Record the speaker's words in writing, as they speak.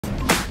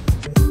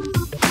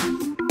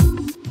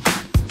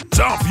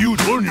time for you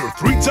to learn your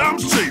 3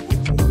 times table.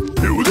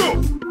 Here we go.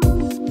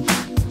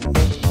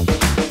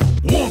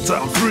 1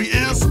 times 3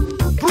 is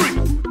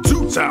 3.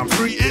 2 times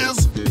 3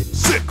 is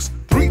 6.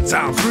 3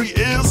 times 3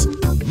 is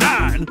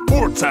 9.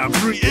 4 times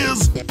 3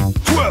 is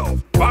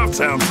 12. 5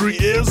 times 3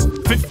 is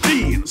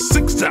 15.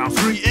 6 times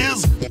 3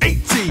 is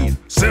 18.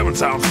 7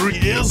 times 3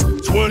 is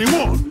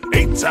 21.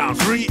 8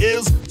 times 3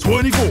 is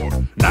 24.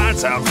 9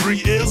 times 3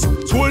 is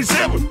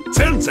 27.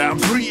 10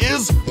 times 3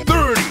 is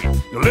 30.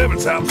 11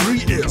 times 3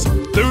 is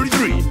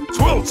 33.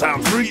 12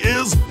 times 3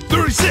 is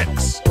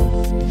 36.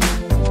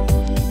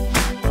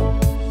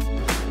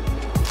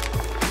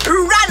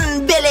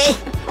 Run, Billy!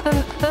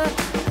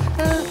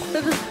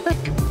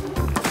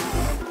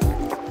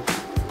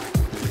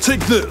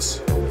 Take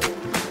this.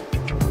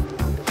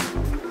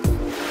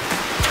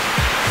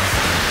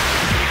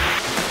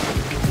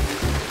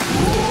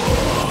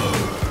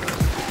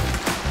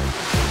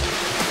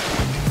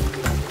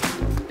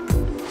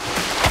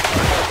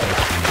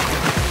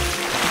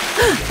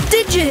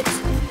 Digits!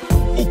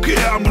 Okay,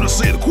 I'm gonna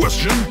say the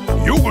question.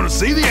 You're gonna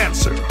say the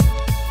answer.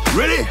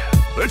 Ready?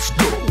 Let's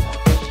go.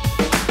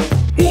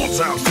 1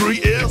 times 3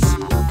 is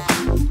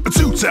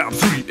 2 times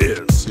 3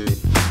 is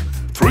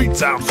 3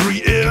 times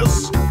 3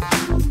 is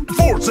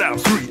 4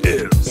 times 3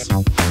 is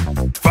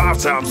 5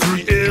 times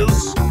 3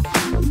 is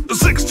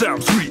 6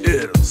 times 3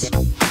 is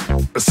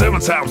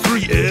 7 times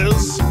 3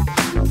 is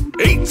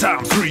 8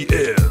 times 3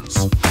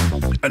 is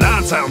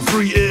 9 times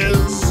 3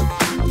 is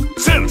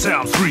 10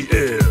 times 3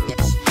 is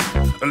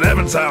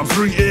 11 times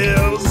 3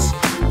 is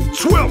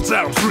 12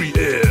 times 3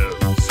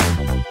 is.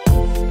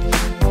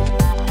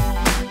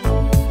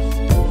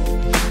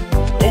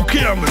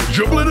 Okay, I'm gonna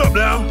jumble it up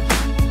now.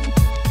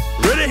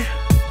 Ready?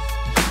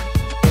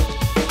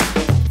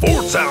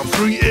 4 times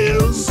 3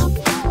 is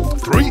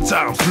 3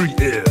 times 3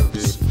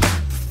 is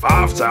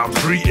 5 times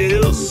 3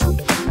 is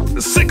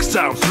 6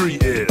 times 3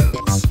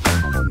 is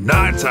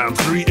 9 times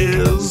 3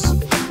 is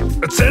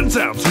 10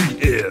 times 3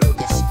 is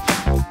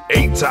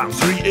 8 times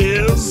 3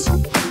 is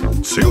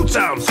 2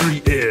 times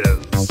 3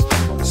 is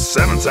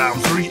 7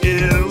 times 3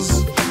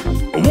 is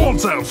 1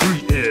 times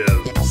 3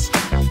 is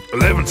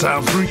 11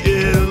 times 3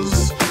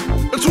 is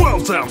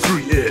 12 times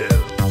 3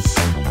 is.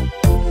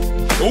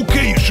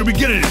 Okay, you should be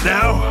getting it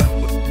now.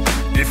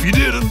 If you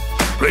didn't,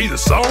 play the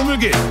song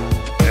again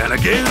and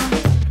again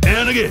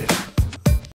and again.